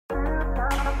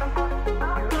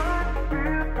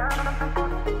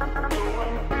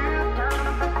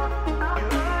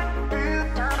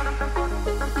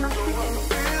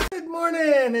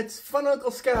morning, it's Fun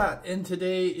Uncle Scott, and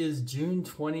today is June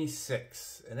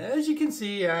 26th. And as you can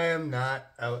see, I am not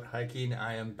out hiking,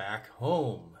 I am back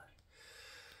home.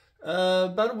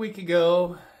 About a week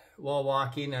ago, while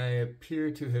walking, I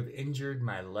appear to have injured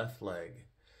my left leg.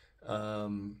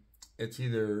 It's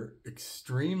either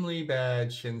extremely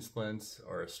bad shin splints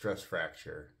or a stress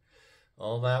fracture.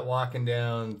 All that walking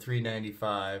down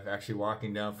 395, actually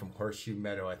walking down from Horseshoe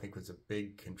Meadow, I think was a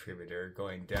big contributor,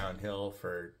 going downhill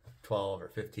for 12 or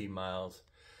 15 miles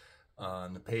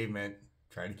on the pavement,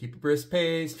 trying to keep a brisk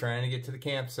pace, trying to get to the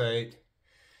campsite.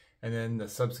 And then the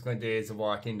subsequent days of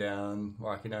walking on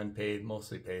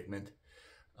mostly pavement.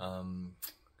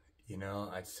 You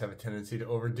know, I just have a tendency to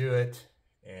overdo it,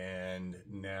 and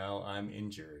now I'm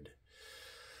injured.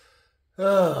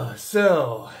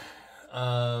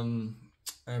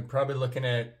 I'm probably looking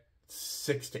at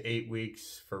 6 to 8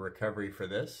 weeks for recovery for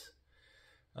this.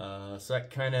 So that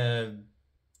kind of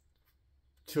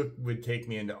would take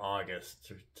me into August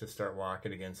to start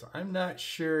walking again. So I'm not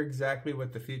sure exactly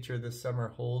what the future of this summer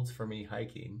holds for me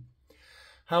hiking.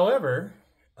 However,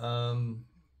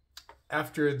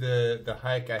 after the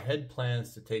hike, I had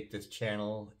plans to take this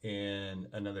channel in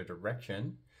another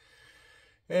direction.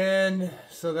 And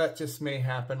so that just may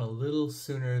happen a little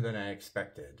sooner than I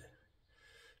expected.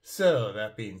 So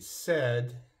that being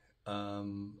said, I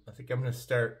think I'm going to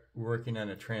start working on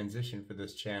a transition for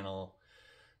this channel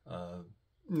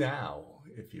now,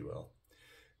 if you will.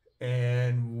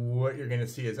 And what you're going to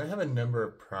see is I have a number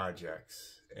of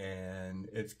projects, and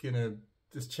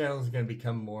this channel is going to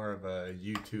become more of a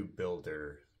YouTube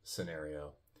builder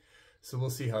scenario. So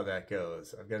we'll see how that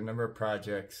goes. I've got a number of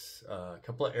projects, a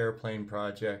couple of airplane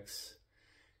projects,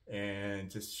 and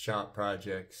just shop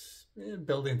projects,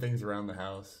 building things around the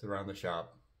house, around the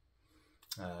shop,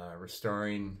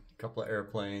 restoring a couple of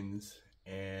airplanes,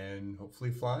 and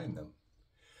hopefully flying them.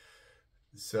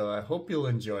 So I hope you'll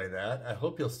enjoy that. I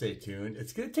hope you'll stay tuned.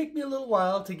 It's going to take me a little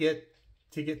while to get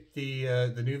the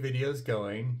new videos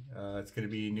going. It's going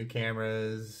to be new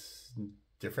cameras,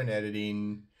 different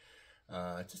editing,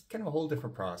 just kind of a whole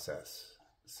different process.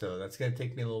 So that's going to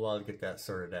take me a little while to get that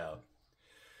sorted out.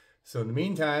 So in the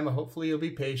meantime, hopefully you'll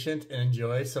be patient and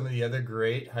enjoy some of the other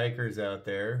great hikers out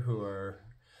there who are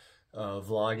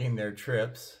vlogging their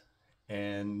trips.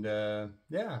 And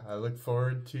yeah, I look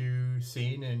forward to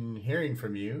seeing and hearing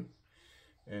from you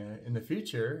in the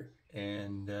future.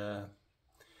 And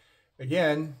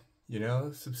again, you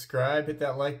know, subscribe, hit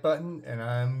that like button, and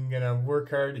I'm going to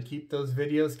work hard to keep those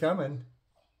videos coming.